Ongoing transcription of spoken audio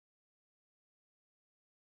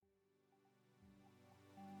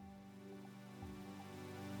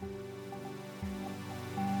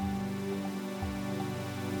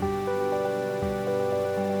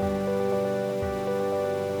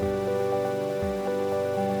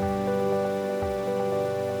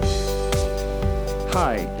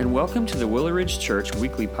Hi, and welcome to the Willow Ridge Church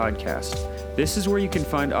Weekly Podcast. This is where you can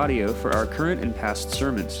find audio for our current and past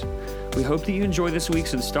sermons. We hope that you enjoy this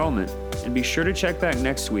week's installment, and be sure to check back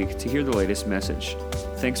next week to hear the latest message.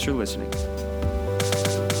 Thanks for listening.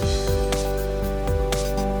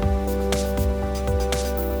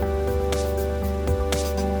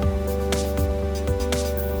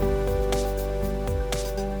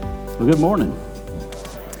 Well, good morning.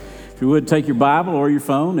 If you would, take your Bible or your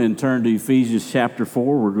phone and turn to Ephesians chapter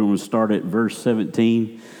 4. We're going to start at verse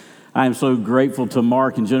 17. I am so grateful to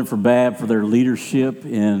Mark and Jennifer Babb for their leadership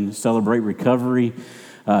in Celebrate Recovery.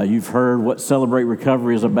 You've heard what Celebrate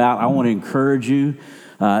Recovery is about. I want to encourage you.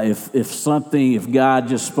 If God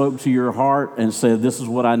just spoke to your heart and said, this is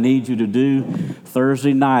what I need you to do,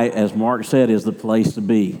 Thursday night, as Mark said, is the place to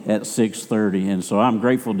be at 6:30. And so I'm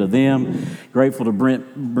grateful to them, grateful to Brent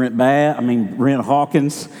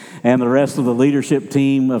Hawkins and the rest of the leadership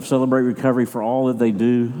team of Celebrate Recovery for all that they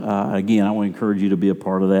do. Again, I want to encourage you to be a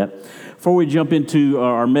part of that. Before we jump into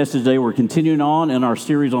our message today, we're continuing on in our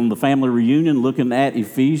series on the family reunion, looking at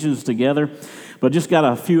Ephesians together. But just got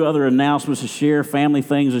a few other announcements to share, family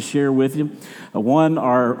things to share with you. One,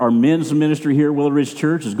 our men's ministry here at Willow Ridge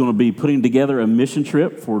Church is going to be putting together a mission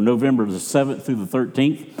trip for November the 7th through the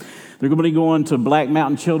 13th. They're going to be going to Black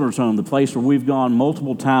Mountain Children's Home, the place where we've gone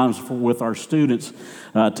multiple times with our students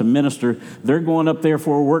to minister. They're going up there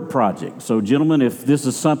for a work project. So, gentlemen, if this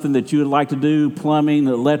is something that you would like to do, plumbing,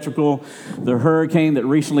 electrical, the hurricane that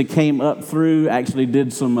recently came up through actually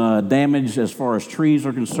did some damage as far as trees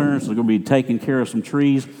are concerned. So they're going to be taking care of some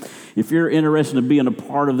trees. If you're interested in being a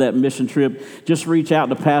part of that mission trip, just reach out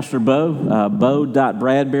to Pastor Bo,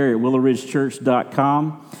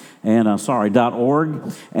 bo.bradbury@willowridgechurch.com.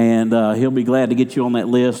 .org, and he'll be glad to get you on that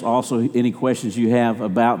list. Also, any questions you have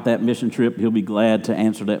about that mission trip, he'll be glad to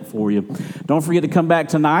answer that for you. Don't forget to come back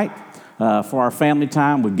tonight for our family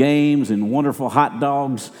time with games and wonderful hot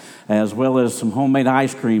dogs, as well as some homemade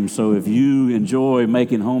ice cream. So if you enjoy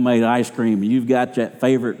making homemade ice cream and you've got that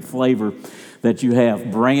favorite flavor that you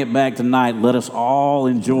have, bring it back tonight. Let us all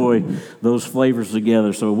enjoy those flavors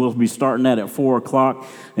together. So we'll be starting that at 4 o'clock,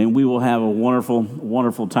 and we will have a wonderful,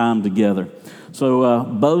 wonderful time together. So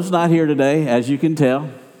Bo's not here today, as you can tell.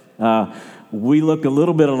 We look a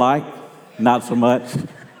little bit alike, not so much.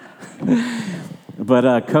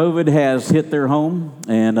 But COVID has hit their home,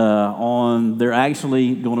 and they're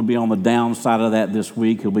actually going to be on the downside of that this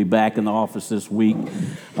week. He'll be back in the office this week.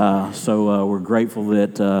 So we're grateful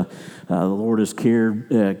that the Lord has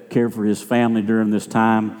cared for his family during this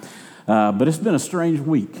time. But it's been a strange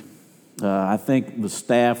week. I think the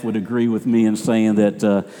staff would agree with me in saying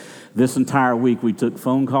that this entire week we took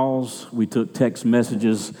phone calls, we took text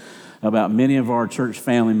messages about many of our church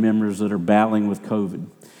family members that are battling with COVID,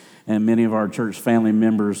 and many of our church family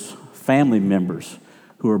members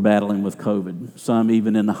who are battling with COVID, some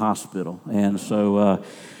even in the hospital. And so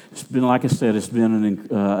it's been, like I said, it's been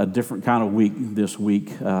a different kind of week this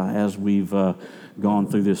week as we've gone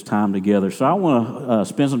through this time together. So I want to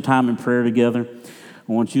spend some time in prayer together.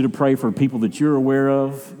 I want you to pray for people that you're aware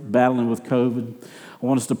of battling with COVID. I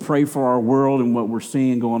want us to pray for our world and what we're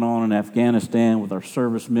seeing going on in Afghanistan with our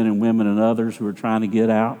servicemen and women and others who are trying to get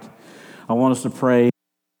out. I want us to pray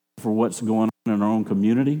for what's going on in our own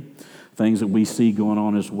community, things that we see going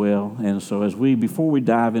on as well. And so before we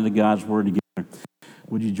dive into God's Word together,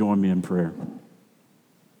 would you join me in prayer?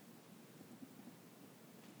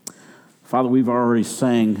 Father, we've already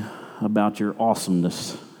sang about your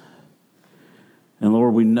awesomeness. And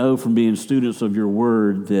Lord, we know from being students of your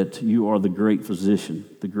Word that you are the great physician,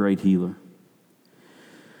 the great healer.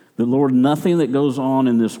 That, Lord, nothing that goes on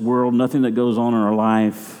in this world, nothing that goes on in our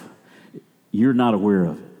life, you're not aware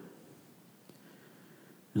of it.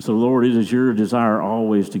 And so, Lord, it is your desire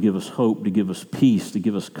always to give us hope, to give us peace, to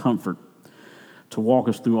give us comfort, to walk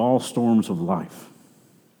us through all storms of life.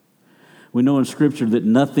 We know in Scripture that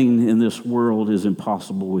nothing in this world is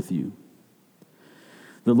impossible with you.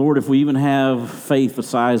 That, Lord, if we even have faith the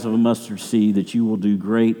size of a mustard seed, that you will do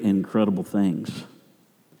great and incredible things.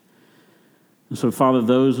 And so, Father,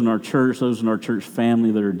 those in our church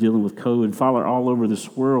family that are dealing with COVID, Father, all over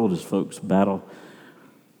this world as folks battle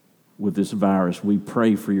with this virus, we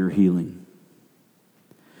pray for your healing.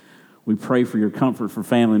 We pray for your comfort for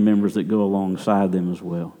family members that go alongside them as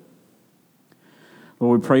well.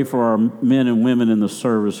 Lord, we pray for our men and women in the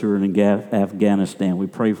service who are in Afghanistan. We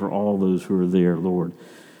pray for all those who are there, Lord,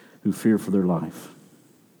 who fear for their life.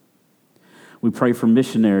 We pray for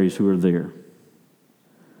missionaries who are there,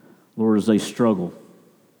 Lord, as they struggle.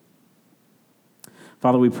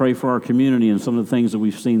 Father, we pray for our community and some of the things that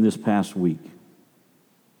we've seen this past week.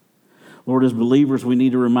 Lord, as believers, we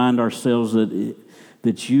need to remind ourselves that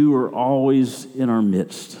that you are always in our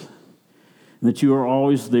midst, and that you are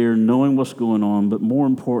always there knowing what's going on, but more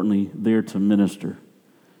importantly, there to minister.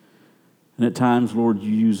 And at times, Lord,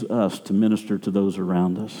 you use us to minister to those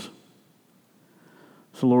around us.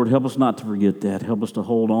 So, Lord, help us not to forget that. Help us to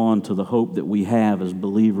hold on to the hope that we have as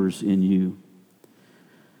believers in you.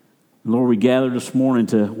 Lord, we gather this morning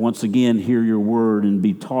to once again hear your word and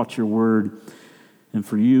be taught your word, and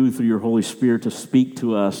for you, through your Holy Spirit, to speak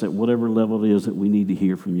to us at whatever level it is that we need to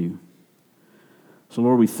hear from you. So,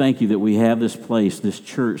 Lord, we thank you that we have this place, this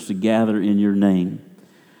church, to gather in your name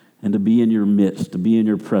and to be in your midst, to be in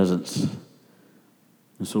your presence.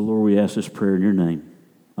 And so, Lord, we ask this prayer in your name.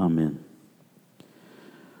 Amen.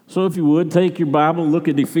 So if you would, take your Bible, look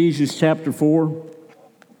at Ephesians chapter 4.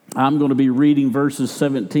 I'm going to be reading verses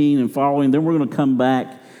 17 and following. Then we're going to come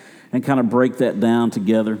back and kind of break that down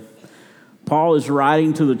together. Paul is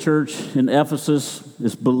writing to the church in Ephesus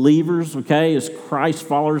as believers, okay, as Christ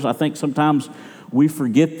followers. I think sometimes we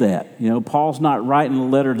forget that. You know, Paul's not writing a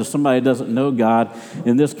letter to somebody that doesn't know God.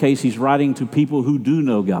 In this case, he's writing to people who do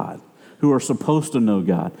know God, who are supposed to know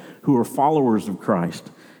God, who are followers of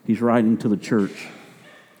Christ. He's writing to the church.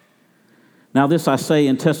 Now this I say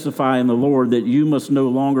and testify in the Lord, that you must no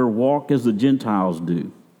longer walk as the Gentiles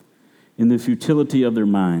do, in the futility of their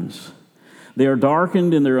minds. They are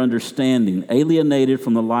darkened in their understanding, alienated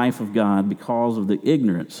from the life of God because of the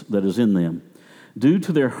ignorance that is in them, due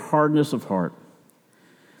to their hardness of heart.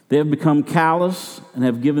 They have become callous and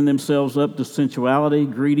have given themselves up to sensuality,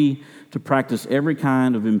 greedy to practice every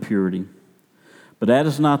kind of impurity. But that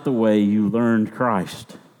is not the way you learned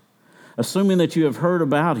Christ, assuming that you have heard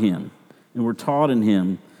about him and were taught in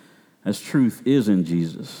him as truth is in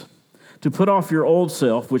Jesus. To put off your old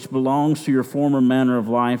self, which belongs to your former manner of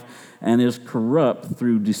life and is corrupt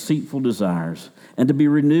through deceitful desires, and to be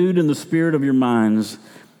renewed in the spirit of your minds,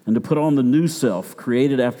 and to put on the new self,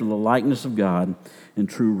 created after the likeness of God in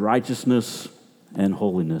true righteousness and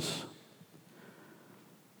holiness.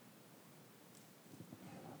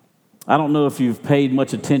 I don't know if you've paid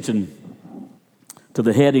much attention to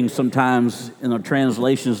the headings sometimes in the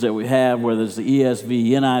translations that we have, whether it's the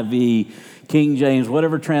ESV, NIV, King James,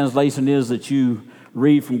 whatever translation is that you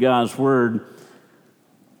read from God's Word.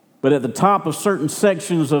 But at the top of certain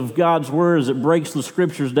sections of God's Word, as it breaks the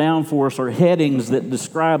Scriptures down for us, are headings that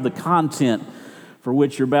describe the content for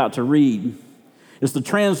which you're about to read. It's the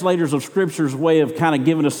translators of Scripture's way of kind of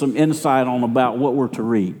giving us some insight on about what we're to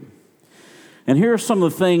read. And here are some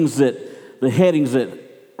of the things that, the headings that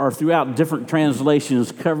are throughout different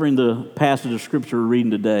translations covering the passage of Scripture we're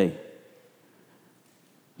reading today.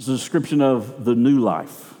 It's a description of the new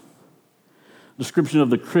life, description of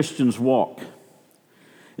the Christian's walk,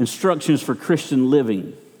 instructions for Christian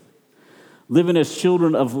living, living as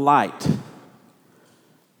children of light,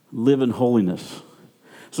 live in holiness.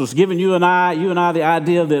 So it's giving you and I the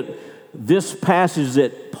idea that this passage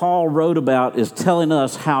that Paul wrote about is telling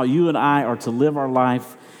us how you and I are to live our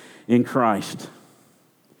life in Christ.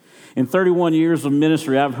 In 31 years of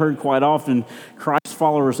ministry, I've heard quite often Christ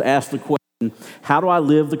followers ask the question, how do I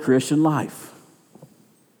live the Christian life?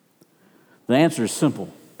 The answer is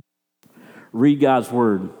simple. Read God's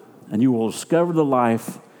Word, and you will discover the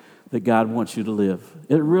life that God wants you to live.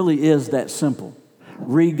 It really is that simple.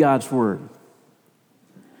 Read God's Word.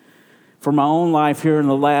 For my own life here in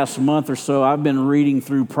the last month or so, I've been reading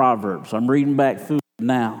through Proverbs. I'm reading back through it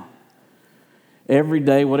now. Every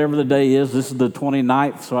day, whatever the day is, this is the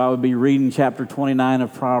 29th, so I would be reading chapter 29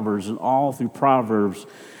 of Proverbs. And all through Proverbs,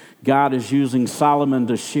 God is using Solomon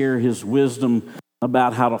to share his wisdom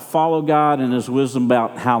about how to follow God and his wisdom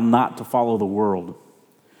about how not to follow the world.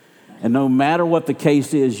 And no matter what the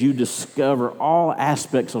case is, you discover all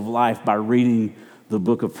aspects of life by reading the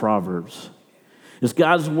book of Proverbs. It's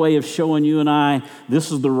God's way of showing you and I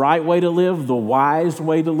this is the right way to live, the wise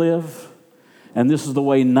way to live, and this is the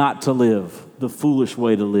way not to live, the foolish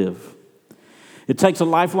way to live. It takes a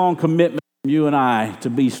lifelong commitment from you and I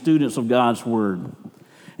to be students of God's Word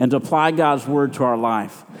and to apply God's Word to our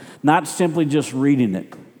life. Not simply just reading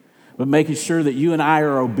it, but making sure that you and I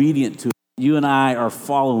are obedient to it. You and I are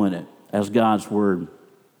following it as God's Word.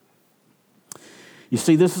 You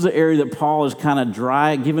see, this is an area that Paul is kind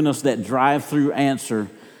of giving us that drive-through answer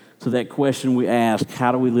to that question we ask,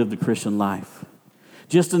 how do we live the Christian life?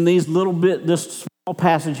 Just in this small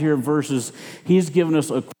passage here of verses, he's given us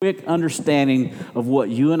a quick understanding of what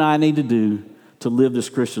you and I need to do to live this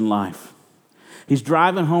Christian life. He's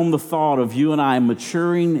driving home the thought of you and I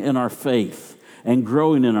maturing in our faith and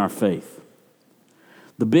growing in our faith.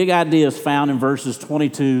 The big idea is found in verses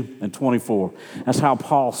 22 and 24. That's how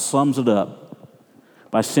Paul sums it up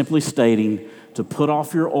by simply stating to put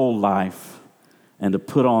off your old life and to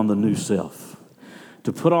put on the new self.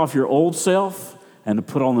 To put off your old self and to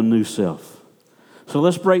put on the new self. So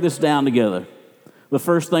let's break this down together. The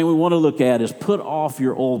first thing we want to look at is put off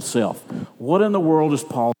your old self. What in the world is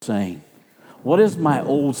Paul saying? What is my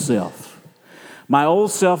old self? My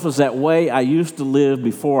old self is that way I used to live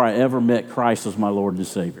before I ever met Christ as my Lord and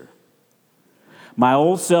Savior. My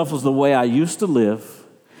old self is the way I used to live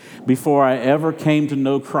before I ever came to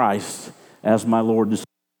know Christ as my Lord and Savior.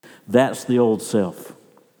 That's the old self.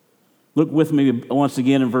 Look with me once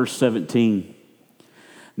again in verse 17.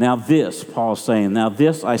 Now this, Paul is saying, now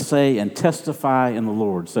this I say and testify in the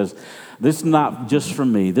Lord. It says, this is not just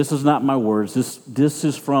from me. This is not my words. This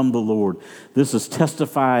is from the Lord. This is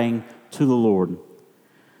testifying to the Lord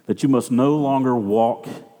that you must no longer walk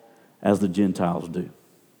as the Gentiles do.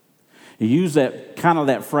 He used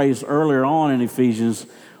that phrase earlier on in Ephesians,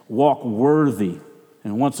 walk worthy.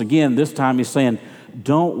 And once again, this time he's saying,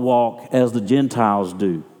 don't walk as the Gentiles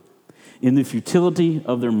do, in the futility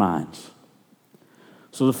of their minds.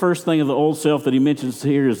 So the first thing of the old self that he mentions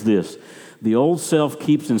here is this. The old self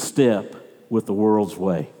keeps in step with the world's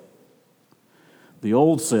way. The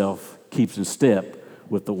old self keeps in step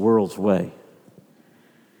with the world's way.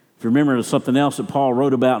 If you remember, there's something else that Paul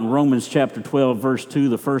wrote about in Romans chapter 12, verse 2,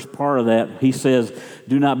 the first part of that, he says,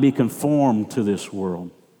 do not be conformed to this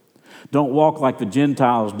world. Don't walk like the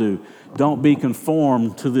Gentiles do. Don't be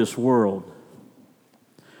conformed to this world.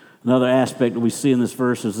 Another aspect that we see in this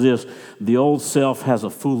verse is this: the old self has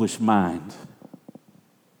a foolish mind.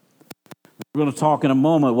 We're going to talk in a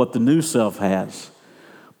moment what the new self has.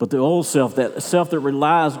 But the old self, that self that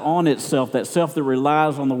relies on itself, that self that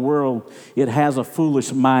relies on the world, it has a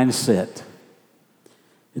foolish mindset.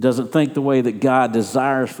 It doesn't think the way that God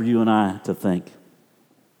desires for you and I to think.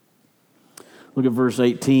 Look at verse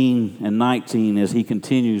 18 and 19 as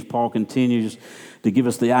Paul continues to give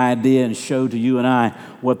us the idea and show to you and I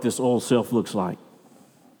what this old self looks like.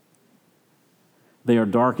 They are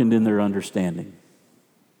darkened in their understanding.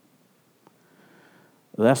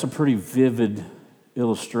 That's a pretty vivid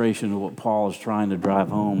illustration of what Paul is trying to drive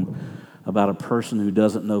home about a person who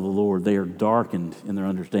doesn't know the Lord. They are darkened in their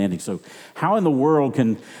understanding. So how in the world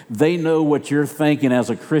can they know what you're thinking as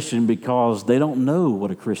a Christian because they don't know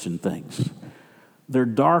what a Christian thinks? They're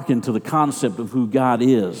darkened to the concept of who God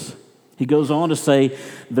is. He goes on to say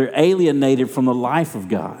they're alienated from the life of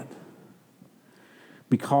God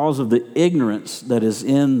because of the ignorance that is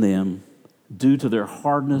in them due to their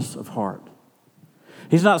hardness of heart.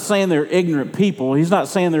 He's not saying they're ignorant people. He's not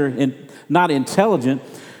saying they're not intelligent.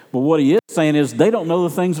 But what he is saying is they don't know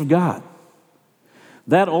the things of God.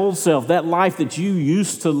 That old self, that life that you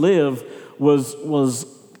used to live was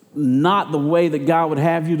not the way that God would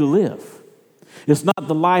have you to live. It's not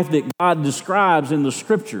the life that God describes in the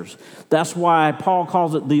scriptures. That's why Paul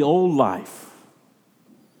calls it the old life.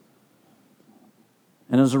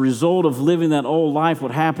 And as a result of living that old life,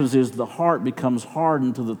 what happens is the heart becomes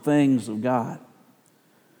hardened to the things of God.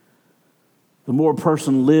 The more a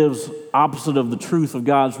person lives opposite of the truth of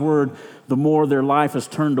God's word, the more their life is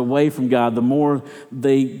turned away from God, the more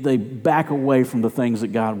they back away from the things that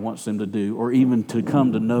God wants them to do, or even to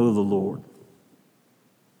come to know the Lord.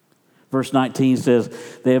 Verse 19 says,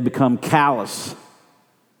 they have become callous.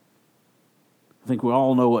 I think we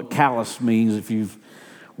all know what callous means. If you've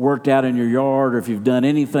worked out in your yard or if you've done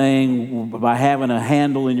anything by having a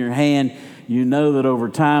handle in your hand, you know that over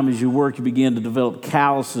time as you work, you begin to develop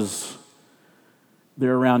calluses.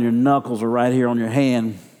 They're around your knuckles or right here on your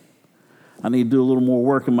hand. I need to do a little more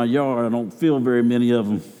work in my yard. I don't feel very many of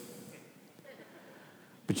them.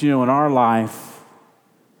 But you know, in our life,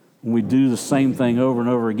 when we do the same thing over and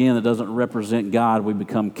over again that doesn't represent God, we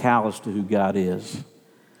become callous to who God is.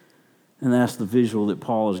 And that's the visual that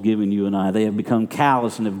Paul is giving you and I. They have become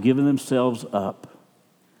callous and have given themselves up.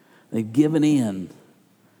 They've given in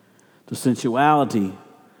to sensuality,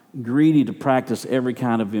 greedy to practice every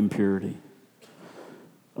kind of impurity.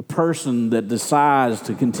 A person that decides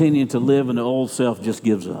to continue to live in the old self just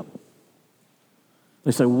gives up.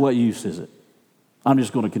 They say, well, what use is it? I'm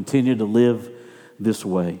just going to continue to live this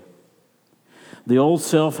way. The old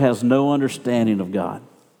self has no understanding of God.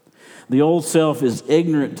 The old self is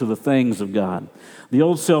ignorant to the things of God. The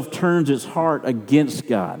old self turns its heart against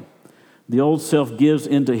God. The old self gives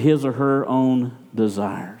into his or her own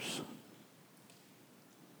desires.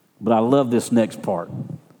 But I love this next part.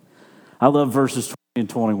 I love verses 20 and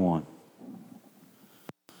 21.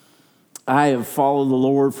 I have followed the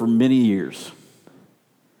Lord for many years.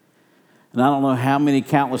 And I don't know how many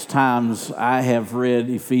countless times I have read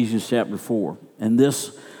Ephesians chapter 4. And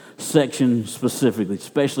this section specifically,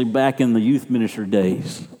 especially back in the youth ministry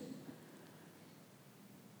days.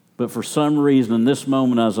 But for some reason, in this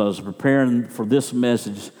moment, as I was preparing for this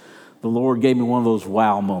message, the Lord gave me one of those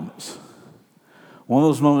wow moments. One of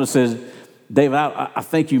those moments that says, David, I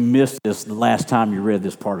think you missed this the last time you read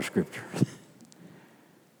this part of Scripture.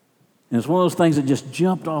 And it's one of those things that just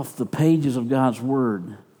jumped off the pages of God's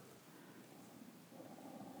Word.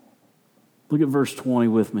 Look at verse 20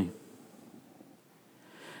 with me.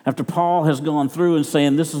 After Paul has gone through and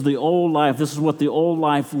saying, this is the old life, this is what the old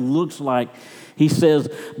life looks like, he says,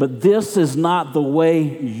 but this is not the way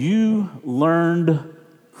you learned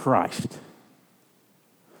Christ.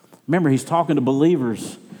 Remember, he's talking to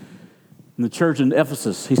believers in the church in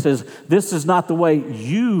Ephesus. He says, this is not the way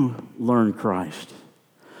you learned Christ.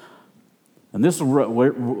 And this is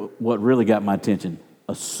what really got my attention.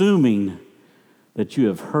 Assuming that you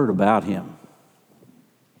have heard about him.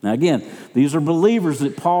 Now again, these are believers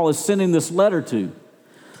that Paul is sending this letter to.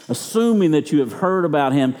 Assuming that you have heard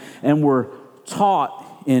about him and were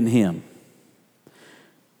taught in him.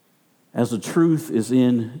 As the truth is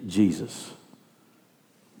in Jesus.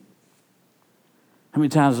 How many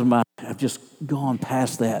times have I just gone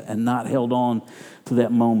past that and not held on to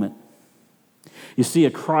that moment? You see,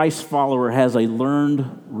 a Christ follower has a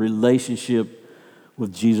learned relationship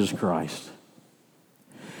with Jesus Christ.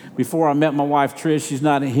 Before I met my wife, Trish, she's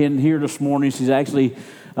not in here this morning. She's actually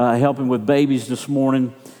helping with babies this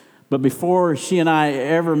morning. But before she and I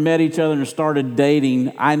ever met each other and started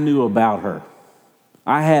dating, I knew about her.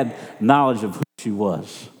 I had knowledge of who she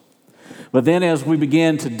was. But then as we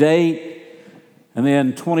began to date, and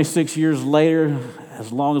then 26 years later,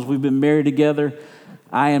 as long as we've been married together,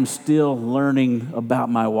 I am still learning about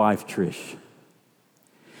my wife, Trish.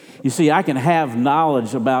 You see, I can have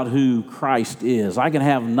knowledge about who Christ is. I can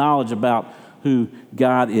have knowledge about who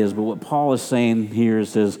God is. But what Paul is saying here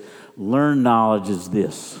is, says, learn knowledge is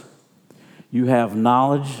this. You have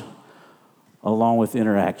knowledge along with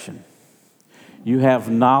interaction. You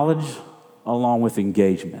have knowledge along with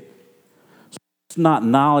engagement. So it's not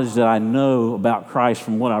knowledge that I know about Christ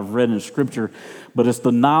from what I've read in Scripture, but it's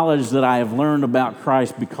the knowledge that I have learned about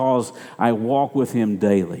Christ because I walk with him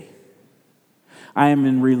daily. I am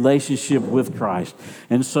in relationship with Christ.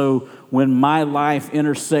 And so when my life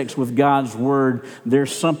intersects with God's Word,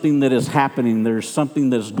 there's something that is happening. There's something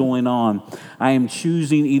that's going on. I am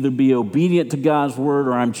choosing either to be obedient to God's Word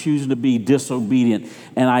or I'm choosing to be disobedient.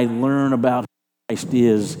 And I learn about who Christ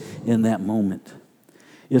is in that moment.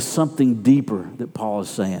 It's something deeper that Paul is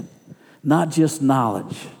saying. Not just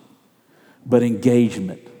knowledge, but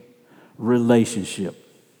engagement, relationship.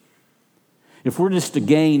 If we're just to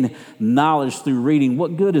gain knowledge through reading,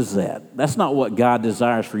 what good is that? That's not what God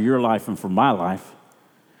desires for your life and for my life.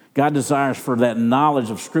 God desires for that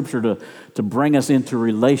knowledge of Scripture to bring us into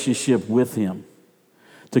relationship with him,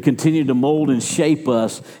 to continue to mold and shape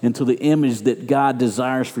us into the image that God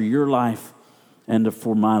desires for your life and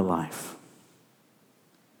for my life.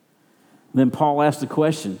 Then Paul asked the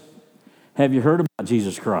question, have you heard about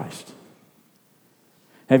Jesus Christ?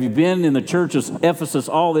 Have you been in the church of Ephesus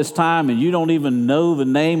all this time and you don't even know the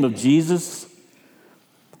name of Jesus? I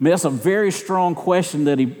mean, that's a very strong question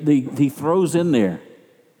that he throws in there.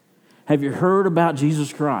 Have you heard about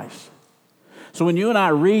Jesus Christ? So when you and I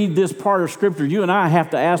read this part of Scripture, you and I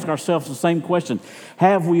have to ask ourselves the same question.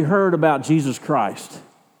 Have we heard about Jesus Christ?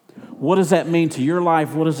 What does that mean to your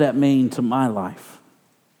life? What does that mean to my life?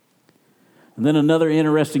 And then another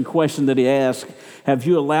interesting question that he asked, have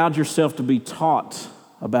you allowed yourself to be taught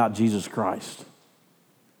about Jesus Christ?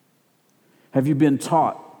 Have you been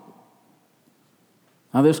taught?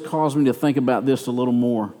 Now this caused me to think about this a little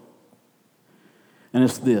more. And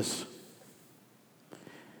it's this.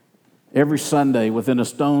 Every Sunday, within a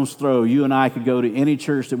stone's throw, you and I could go to any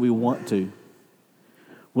church that we want to.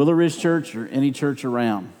 Willow Ridge Church or any church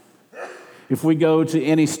around. If we go to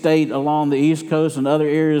any state along the East Coast and other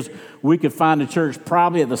areas, we could find a church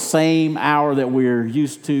probably at the same hour that we're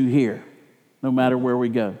used to here, no matter where we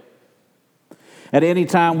go. At any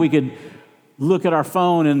time, we could look at our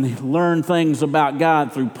phone and learn things about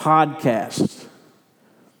God through podcasts.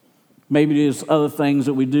 Maybe there's other things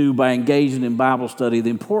that we do by engaging in Bible study. The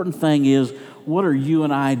important thing is, what are you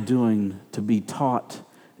and I doing to be taught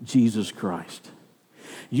Jesus Christ?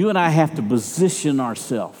 You and I have to position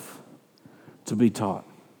ourselves to be taught.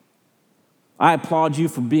 I applaud you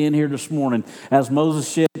for being here this morning. As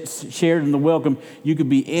Moses shared in the welcome, you could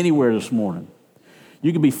be anywhere this morning.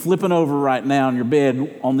 You could be flipping over right now in your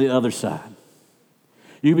bed on the other side.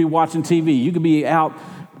 You could be watching TV. You could be out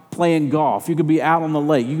playing golf. You could be out on the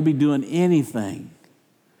lake. You could be doing anything.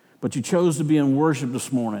 But you chose to be in worship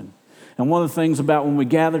this morning. And one of the things about when we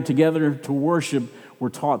gather together to worship, we're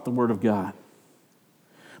taught the Word of God.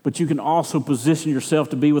 But you can also position yourself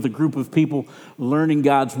to be with a group of people learning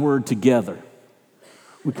God's Word together.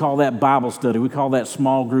 We call that Bible study. We call that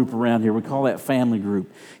small group around here. We call that family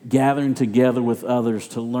group, gathering together with others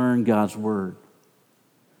to learn God's Word.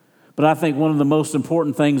 But I think one of the most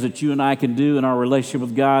important things that you and I can do in our relationship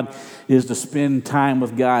with God is to spend time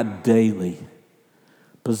with God daily.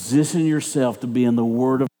 Position yourself to be in the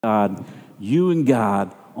Word of God, you and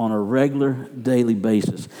God, on a regular, daily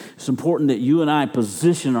basis. It's important that you and I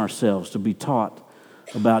position ourselves to be taught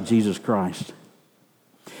about Jesus Christ.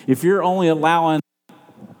 If you're only allowing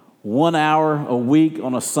 1 hour a week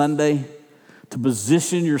on a Sunday to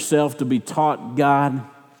position yourself to be taught God,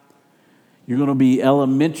 you're going to be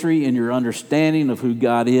elementary in your understanding of who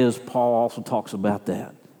God is. Paul also talks about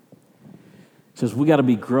that. He says we got to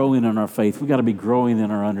be growing in our faith. We got to be growing in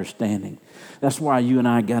our understanding. That's why you and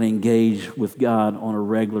I got to engage with God on a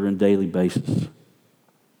regular and daily basis.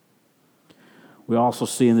 We also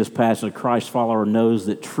see in this passage a Christ follower knows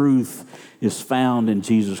that truth is found in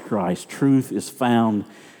Jesus Christ. Truth is found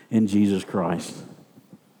in Jesus Christ.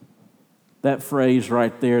 That phrase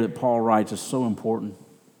right there that Paul writes is so important.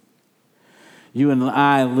 You and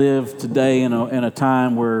I live today in a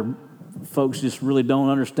time where folks just really don't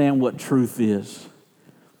understand what truth is.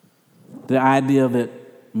 The idea that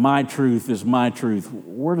my truth is my truth,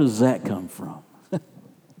 where does that come from?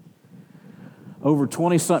 Over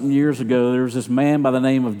 20-something years ago, there was this man by the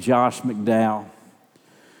name of Josh McDowell.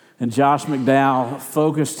 And Josh McDowell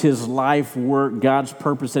focused his life work, God's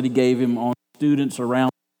purpose that he gave him, on students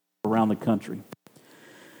around the country.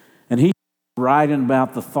 And he writing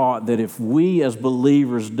about the thought that if we as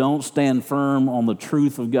believers don't stand firm on the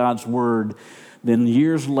truth of God's Word, then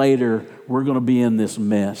years later, we're going to be in this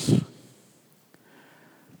mess.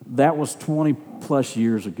 That was 20 plus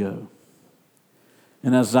years ago.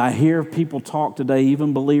 And as I hear people talk today,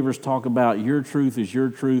 even believers talk about your truth is your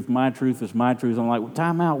truth, my truth is my truth, I'm like, well,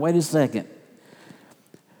 time out, wait a second.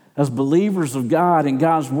 As believers of God and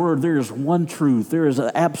God's Word, there is one truth. There is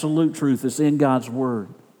an absolute truth that's in God's Word.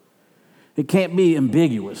 It can't be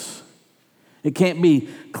ambiguous. It can't be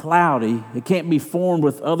cloudy. It can't be formed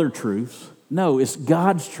with other truths. No, it's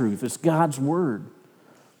God's truth. It's God's Word.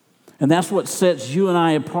 And that's what sets you and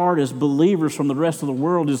I apart as believers from the rest of the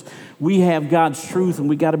world is we have God's truth and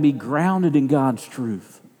we got to be grounded in God's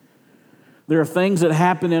truth. There are things that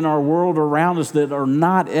happen in our world around us that are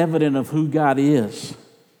not evident of who God is.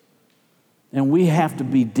 And we have to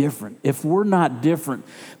be different. If we're not different,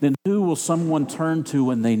 then who will someone turn to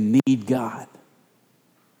when they need God?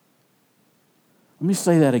 Let me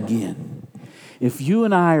say that again. If you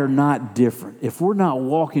and I are not different, if we're not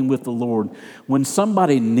walking with the Lord, when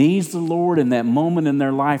somebody needs the Lord in that moment in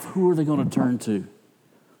their life, who are they going to turn to?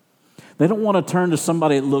 They don't want to turn to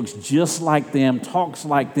somebody that looks just like them, talks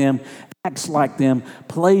like them, acts like them,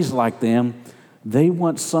 plays like them. They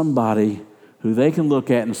want somebody who they can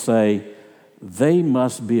look at and say, they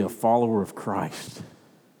must be a follower of Christ.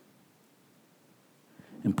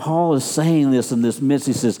 And Paul is saying this in this midst.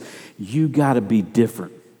 He says, you got to be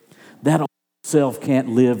different. That old self can't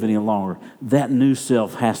live any longer. That new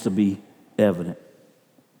self has to be evident.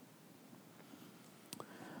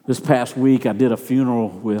 This past week, I did a funeral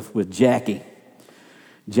with Jackie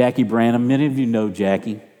Branham. Many of you know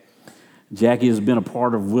Jackie. Jackie has been a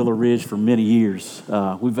part of Willow Ridge for many years.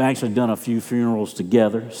 We've actually done a few funerals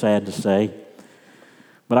together, sad to say.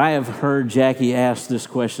 But I have heard Jackie ask this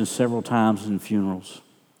question several times in funerals.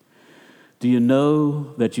 Do you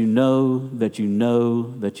know that you know that you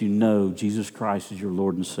know that you know Jesus Christ is your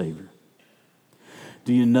Lord and Savior?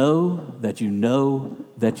 Do you know that you know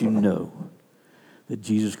that you know that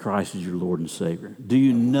Jesus Christ is your Lord and Savior? Do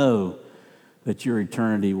you know that your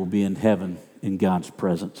eternity will be in heaven in God's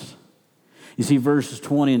presence? You see, verses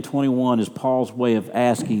 20 and 21 is Paul's way of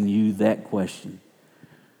asking you that question.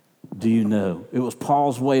 Do you know? It was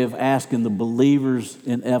Paul's way of asking the believers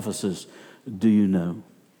in Ephesus, do you know?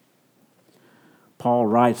 Paul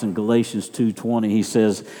writes in Galatians 2:20, he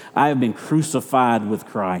says, I have been crucified with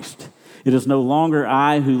Christ. It is no longer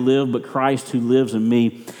I who live, but Christ who lives in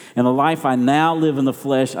me. And the life I now live in the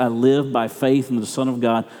flesh, I live by faith in the Son of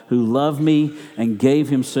God who loved me and gave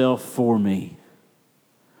himself for me.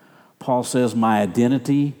 Paul says, my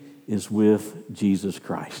identity is with Jesus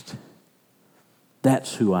Christ.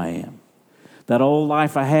 That's who I am. That old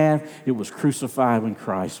life I had, it was crucified when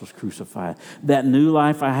Christ was crucified. That new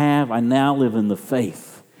life I have, I now live in the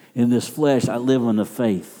faith. In this flesh, I live in the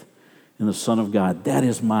faith in the Son of God. That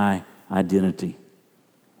is my identity.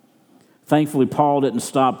 Thankfully, Paul didn't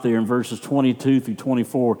stop there in verses 22 through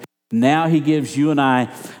 24. Now he gives you and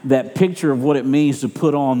I that picture of what it means to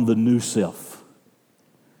put on the new self.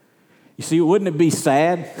 You see, wouldn't it be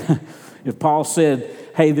sad if Paul said,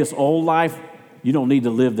 hey, this old life, you don't need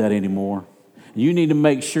to live that anymore. You need to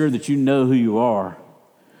make sure that you know who you are.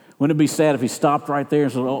 Wouldn't it be sad if he stopped right there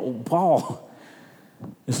and said, oh, Paul,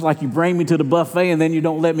 it's like you bring me to the buffet and then you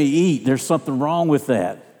don't let me eat. There's something wrong with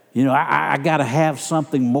that. You know, I got to have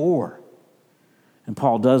something more. And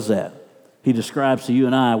Paul does that. He describes to you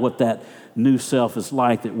and I what that new self is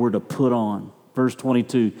like that we're to put on. Verse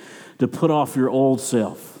 22, to put off your old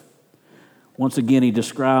self. Once again, he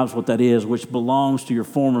describes what that is, which belongs to your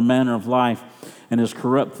former manner of life and is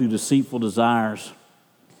corrupt through deceitful desires.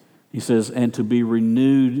 He says, and to be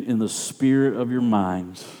renewed in the spirit of your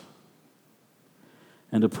minds,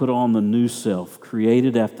 and to put on the new self,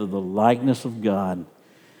 created after the likeness of God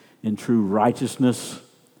in true righteousness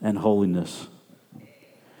and holiness.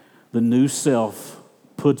 The new self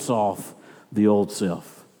puts off the old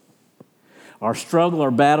self. Our struggle,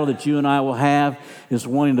 our battle that you and I will have is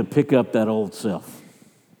wanting to pick up that old self.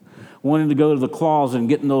 Wanting to go to the closet and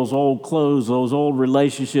get in those old clothes, those old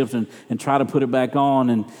relationships and try to put it back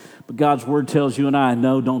on. But God's word tells you and I,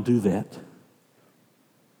 no, don't do that.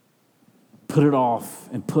 Put it off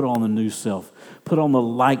and put on the new self. Put on the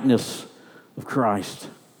likeness of Christ.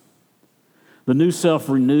 The new self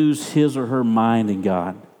renews his or her mind in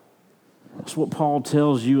God. That's what Paul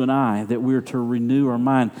tells you and I, that we're to renew our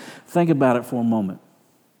mind. Think about it for a moment.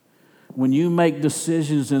 When you make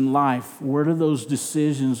decisions in life, where do those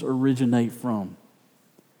decisions originate from?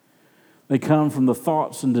 They come from the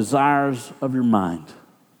thoughts and desires of your mind.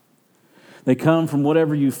 They come from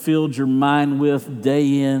whatever you filled your mind with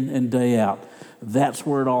day in and day out. That's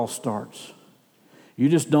where it all starts. You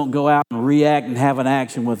just don't go out and react and have an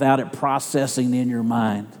action without it processing in your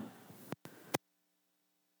mind.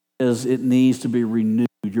 Because it needs to be renewed.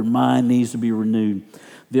 Your mind needs to be renewed.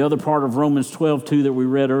 The other part of Romans 12:2 that we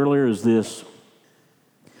read earlier is this.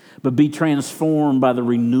 But be transformed by the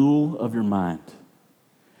renewal of your mind.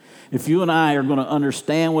 If you and I are going to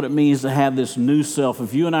understand what it means to have this new self,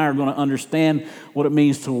 if you and I are going to understand what it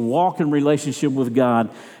means to walk in relationship with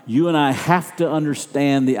God, you and I have to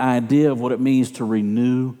understand the idea of what it means to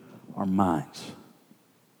renew our minds.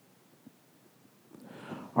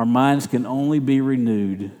 Our minds can only be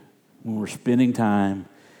renewed when we're spending time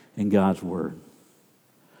in God's Word.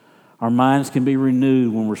 Our minds can be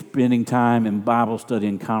renewed when we're spending time in Bible study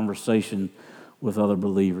and conversation with other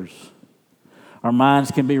believers. Our minds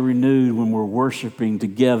can be renewed when we're worshiping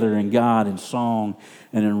together in God in song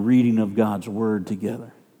and in reading of God's Word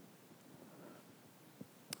together.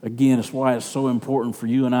 Again, it's why it's so important for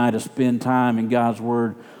you and I to spend time in God's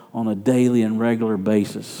Word on a daily and regular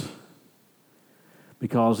basis.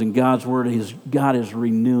 Because in God's Word, God is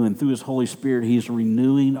renewing. Through His Holy Spirit, He's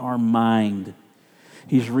renewing our mind.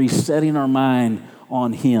 He's resetting our mind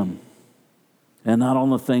on Him and not on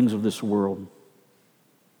the things of this world.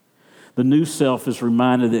 The new self is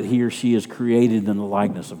reminded that he or she is created in the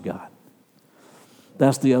likeness of God.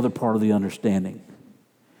 That's the other part of the understanding.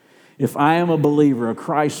 If I am a believer, a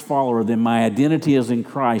Christ follower, then my identity is in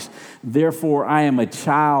Christ. Therefore, I am a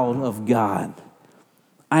child of God.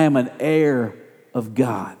 I am an heir of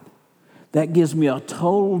God. That gives me a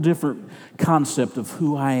total different concept of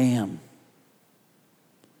who I am.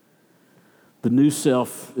 The new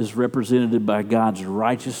self is represented by God's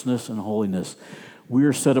righteousness and holiness. We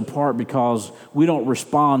are set apart because we don't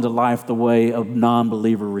respond to life the way a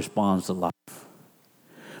non-believer responds to life.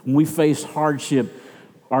 When we face hardship,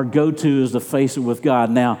 our go-to is to face it with God.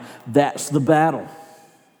 Now, that's the battle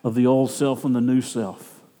of the old self and the new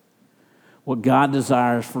self. What God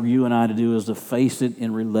desires for you and I to do is to face it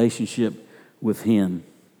in relationship with Him.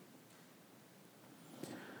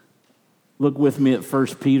 Look with me at 1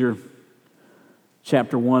 Peter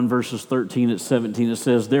chapter 1, verses 13 and 17. It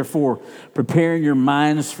says, therefore, preparing your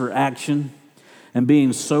minds for action and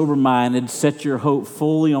being sober-minded, set your hope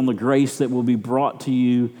fully on the grace that will be brought to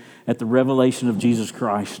you at the revelation of Jesus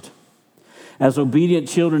Christ. As obedient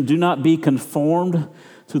children, do not be conformed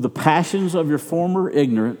to the passions of your former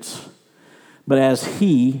ignorance, but as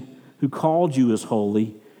He who called you is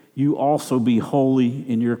holy, you also be holy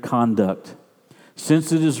in your conduct.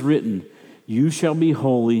 Since it is written, you shall be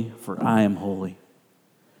holy, for I am holy.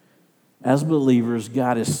 As believers,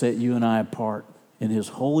 God has set you and I apart in His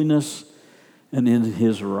holiness and in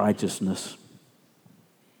His righteousness.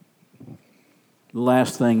 The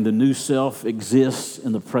last thing, the new self exists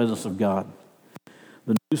in the presence of God.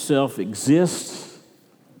 The new self exists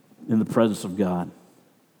in the presence of God.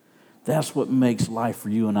 That's what makes life for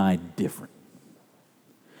you and I different.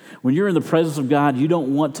 When you're in the presence of God, you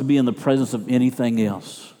don't want to be in the presence of anything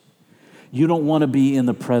else. You don't want to be in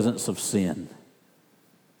the presence of sin.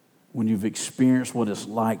 when you've experienced what it's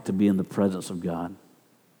like to be in the presence of God.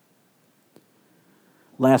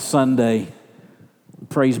 Last Sunday, the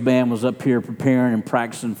praise band was up here preparing and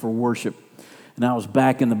practicing for worship. And I was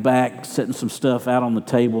back in the back setting some stuff out on the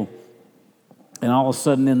table. And all of a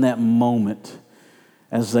sudden in that moment,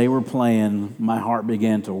 as they were playing, my heart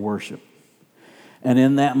began to worship. And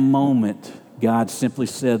in that moment, God simply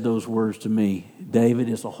said those words to me, David,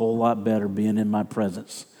 it's a whole lot better being in my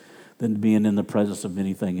presence than being in the presence of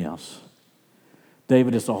anything else.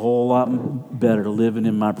 David, it's a whole lot better living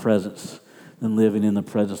in my presence than living in the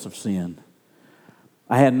presence of sin.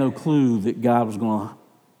 I had no clue that God was going to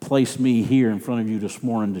place me here in front of you this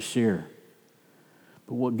morning to share.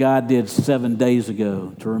 But what God did 7 days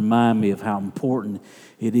ago to remind me of how important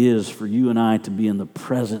it is for you and I to be in the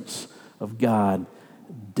presence of God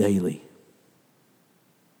daily.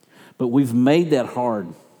 But we've made that hard.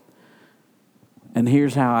 And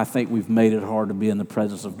here's how I think we've made it hard to be in the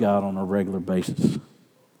presence of God on a regular basis.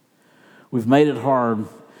 We've made it hard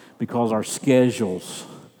because our schedules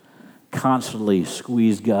constantly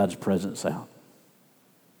squeeze God's presence out.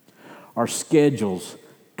 Our schedules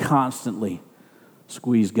constantly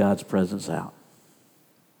squeeze God's presence out.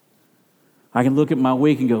 I can look at my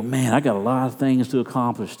week and go, man, I got a lot of things to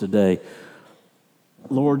accomplish today.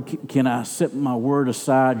 Lord, can I set my word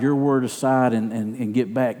aside, your word aside, and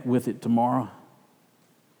get back with it tomorrow?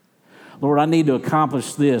 Lord, I need to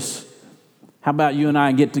accomplish this. How about you and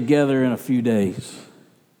I get together in a few days?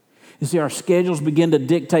 You see, our schedules begin to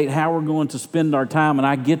dictate how we're going to spend our time, and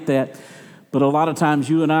I get that. But a lot of times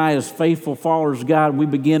you and I, as faithful followers of God, we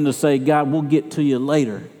begin to say, God, we'll get to you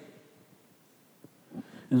later.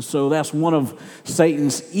 And so that's one of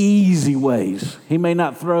Satan's easy ways. He may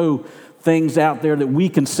not throw things out there that we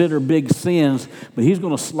consider big sins, but he's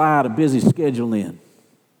going to slide a busy schedule in.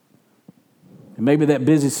 And maybe that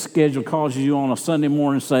busy schedule causes you on a Sunday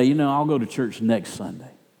morning to say, I'll go to church next Sunday.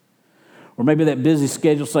 Or maybe that busy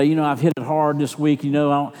schedule say, I've hit it hard this week. I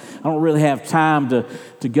don't really have time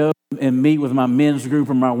to go and meet with my men's group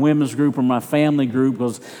or my women's group or my family group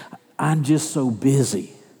because I'm just so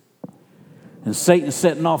busy. And Satan's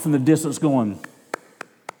sitting off in the distance going,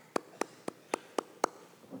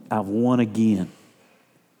 I've won again.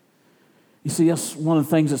 You see, that's one of the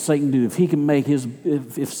things that Satan do.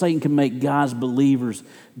 If Satan can make God's believers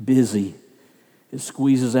busy, it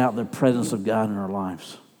squeezes out the presence of God in our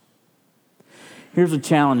lives. Here's a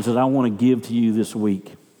challenge that I want to give to you this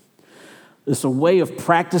week. It's a way of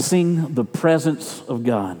practicing the presence of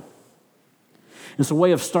God. It's a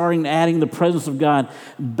way of starting adding the presence of God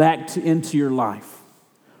back into your life.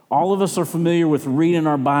 All of us are familiar with reading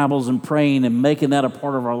our Bibles and praying and making that a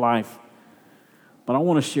part of our life. But I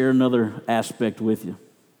want to share another aspect with you.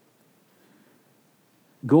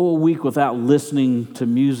 Go a week without listening to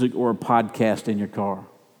music or a podcast in your car.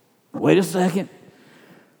 Wait a second.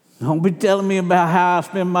 Don't be telling me about how I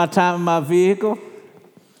spend my time in my vehicle.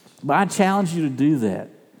 But I challenge you to do that.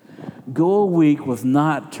 Go a week with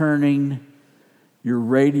not turning your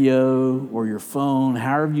radio or your phone,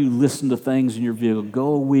 however you listen to things in your vehicle. Go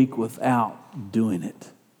a week without doing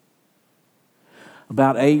it.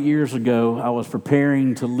 About 8 years ago, I was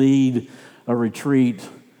preparing to lead a retreat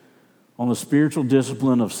on the spiritual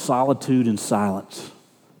discipline of solitude and silence.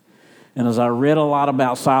 And as I read a lot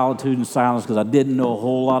about solitude and silence, because I didn't know a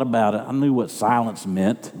whole lot about it, I knew what silence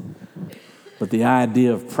meant. But the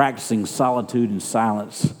idea of practicing solitude and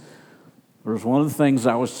silence, there was one of the things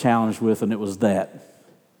I was challenged with, and it was that.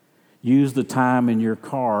 Use the time in your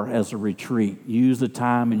car as a retreat. Use the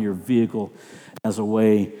time in your vehicle as a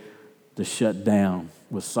way to shut down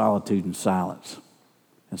with solitude and silence.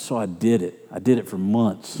 And so I did it. I did it for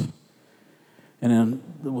months. And then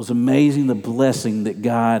it was amazing the blessing that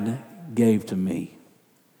God gave to me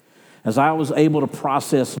as I was able to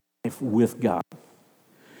process life with God.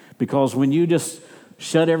 Because when you just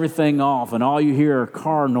shut everything off and all you hear are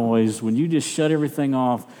car noise, when you just shut everything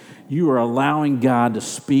off, you are allowing God to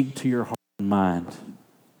speak to your heart and mind.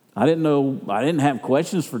 I didn't have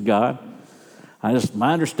questions for God.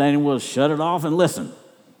 My understanding was shut it off and listen.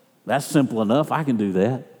 That's simple enough. I can do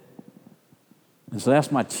that. And so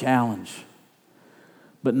that's my challenge.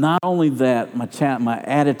 But not only that, my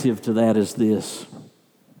additive to that is this.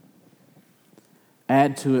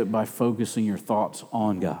 Add to it by focusing your thoughts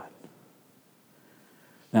on God.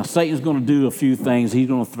 Now, Satan's going to do a few things. He's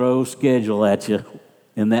going to throw schedule at you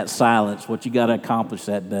in that silence, what you got to accomplish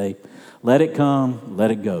that day. Let it come,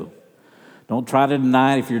 let it go. Don't try to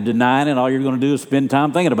deny it. If you're denying it, all you're going to do is spend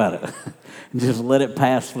time thinking about it. And just let it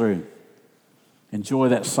pass through. Enjoy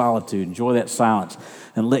that solitude. Enjoy that silence.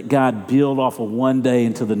 And let God build off of one day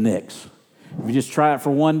into the next. If you just try it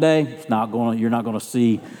for one day, you're not going to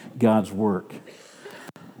see God's work.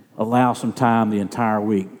 Allow some time the entire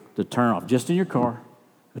week to turn off, just in your car,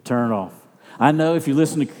 to turn it off. I know if you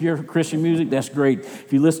listen to Christian music, that's great.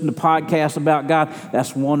 If you listen to podcasts about God,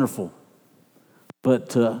 that's wonderful.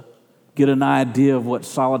 But to get an idea of what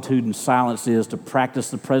solitude and silence is, to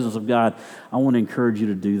practice the presence of God, I want to encourage you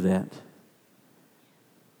to do that.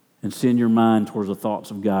 And send your mind towards the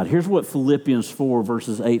thoughts of God. Here's what Philippians 4,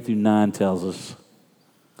 verses 8 through 9 tells us.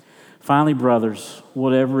 Finally, brothers,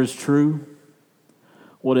 whatever is true,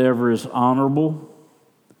 whatever is honorable,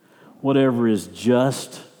 whatever is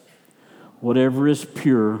just, whatever is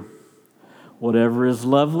pure, whatever is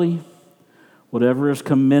lovely, whatever is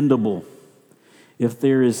commendable, if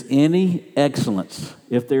there is any excellence,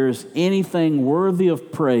 if there is anything worthy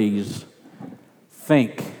of praise,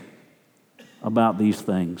 think about these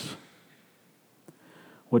things.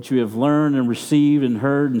 What you have learned and received and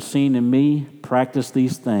heard and seen in me, practice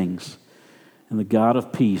these things, and the God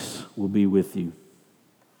of peace will be with you.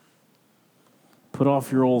 Put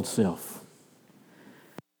off your old self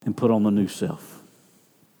and put on the new self.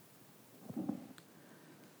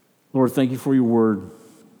 Lord, thank you for your word.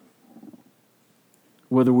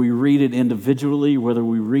 Whether we read it individually, whether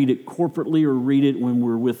we read it corporately, or read it when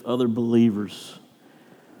we're with other believers,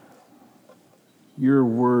 your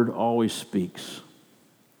word always speaks.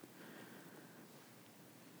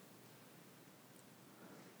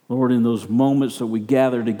 Lord, in those moments that we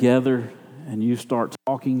gather together and you start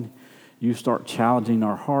talking, you start challenging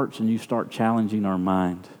our hearts and you start challenging our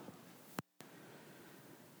mind.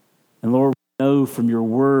 And Lord, we know from your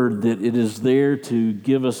word that it is there to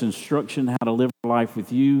give us instruction how to live our life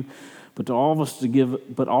with you, but also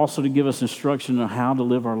to give us instruction on how to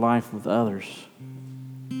live our life with others.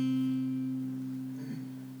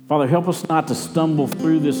 Father, help us not to stumble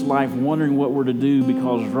through this life wondering what we're to do,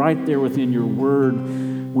 because right there within your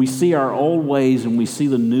word, we see our old ways and we see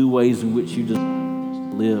the new ways in which you just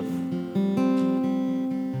live.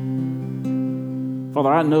 Father,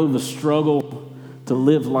 I know the struggle to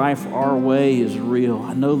live life our way is real.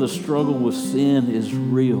 I know the struggle with sin is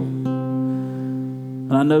real.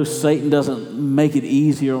 And I know Satan doesn't make it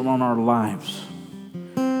easier on our lives,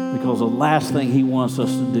 because the last thing he wants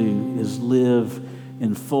us to do is live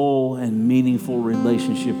in full and meaningful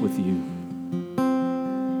relationship with you.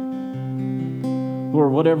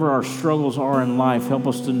 Lord, whatever our struggles are in life, help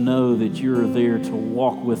us to know that you're there to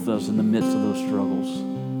walk with us in the midst of those struggles.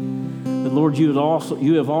 That, Lord, you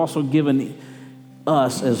have also given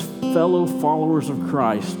us as fellow followers of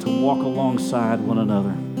Christ to walk alongside one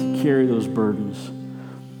another, to carry those burdens,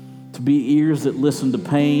 to be ears that listen to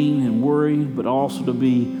pain and worry, but also to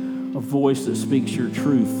be a voice that speaks your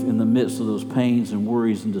truth in the midst of those pains and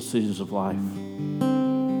worries and decisions of life.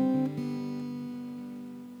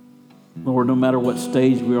 Lord, no matter what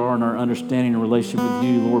stage we are in our understanding and relationship with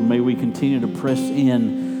you, Lord, may we continue to press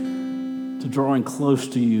in to drawing close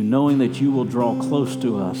to you, knowing that you will draw close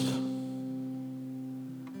to us.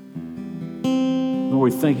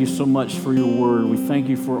 Lord, we thank you so much for your word. We thank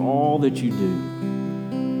you for all that you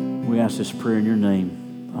do. We ask this prayer in your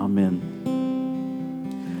name. Amen.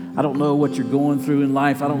 I don't know what you're going through in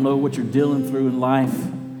life. I don't know what you're dealing through in life.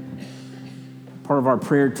 Part of our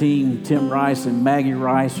prayer team, Tim Rice and Maggie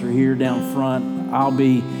Rice, are here down front. I'll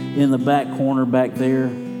be in the back corner back there.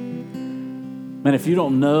 Man, if you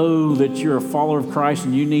don't know that you're a follower of Christ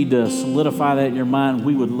and you need to solidify that in your mind,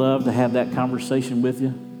 we would love to have that conversation with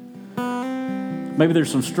you. Maybe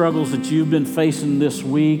there's some struggles that you've been facing this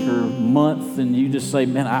week or month, and you just say,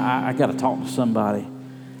 man, I got to talk to somebody.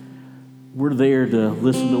 We're there to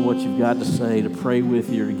listen to what you've got to say, to pray with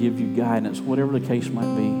you, or to give you guidance, whatever the case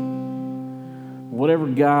might be. Whatever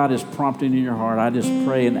God is prompting in your heart, I just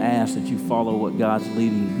pray and ask that you follow what God's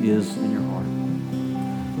leading is in your heart.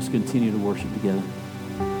 Let's continue to worship together.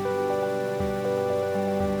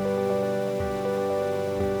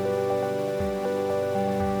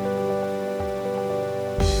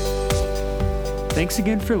 Thanks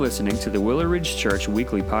again for listening to the Willow Ridge Church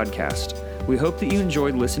Weekly Podcast. We hope that you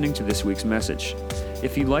enjoyed listening to this week's message.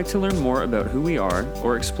 If you'd like to learn more about who we are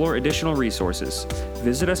or explore additional resources,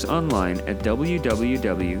 visit us online at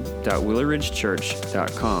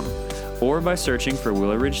www.willowridgechurch.com or by searching for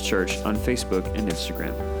Willow Ridge Church on Facebook and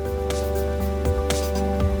Instagram.